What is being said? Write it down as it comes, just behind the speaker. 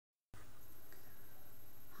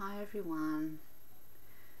Hi everyone.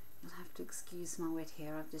 You'll have to excuse my wet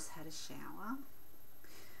hair. I've just had a shower.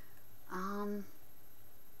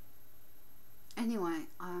 Anyway,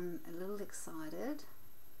 I'm a little excited.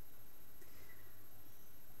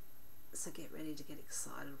 So get ready to get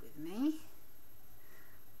excited with me.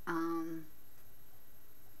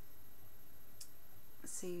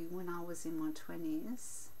 See, when I was in my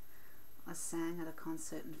 20s, I sang at a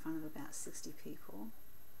concert in front of about 60 people,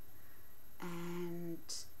 and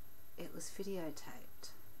it was videotaped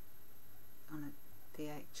on a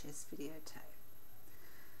VHS videotape.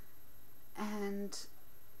 And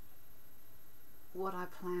what I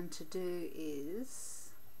plan to do is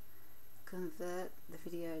convert the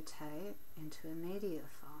videotape into a media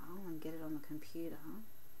file and get it on the computer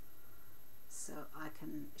so I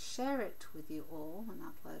can share it with you all and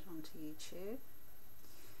upload it onto YouTube.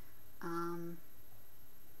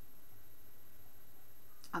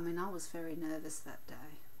 I mean, I was very nervous that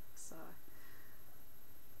day, so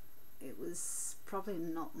it was probably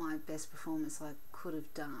not my best performance I could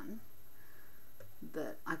have done,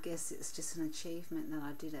 but I guess it's just an achievement that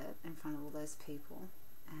I did it in front of all those people,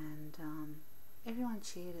 and everyone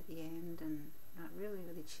cheered at the end, and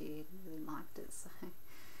really cheered and really liked it, so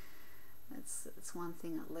it's one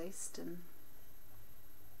thing at least. And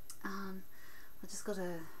I just got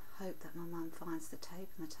to hope that my mum finds the tape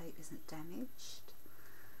and the tape isn't damaged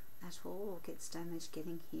at all or gets damaged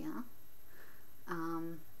getting here.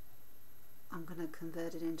 I'm going to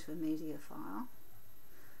convert it into a media file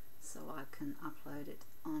so I can upload it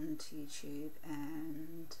onto YouTube,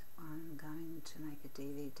 and I'm going to make a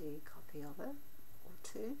DVD copy of it or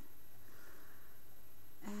two,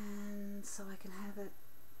 and so I can have it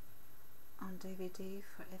on DVD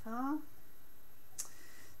forever.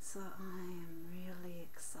 So I am really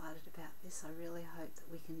excited about this. I really hope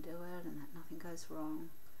that we can do it and that nothing goes wrong.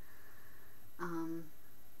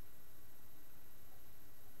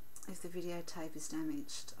 If the videotape is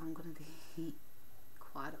damaged, I'm going to be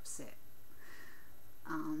quite upset.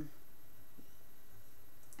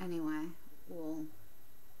 Anyway, we'll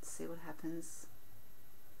see what happens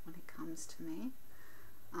when it comes to me.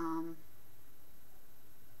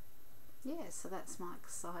 Yeah, so that's my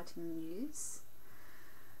exciting news.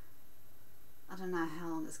 I don't know how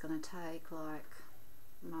long it's going to take. Like,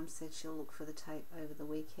 Mum said she'll look for the tape over the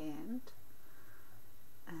weekend,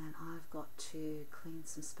 and I've got to clean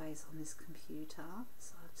some space on this computer,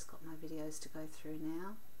 so I've just got my videos to go through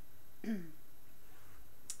now and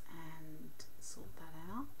sort that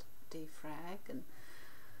out, defrag and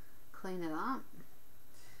clean it up,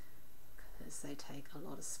 because they take a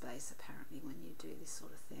lot of space apparently when you do this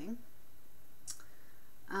sort of thing.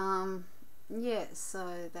 Yeah,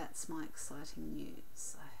 so that's my exciting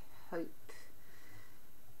news. I hope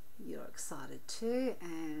you're excited too,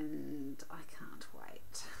 and I can't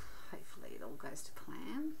wait. Hopefully it all goes to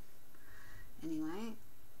plan. Anyway,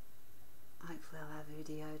 hopefully I'll have a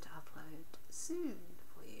video to upload soon.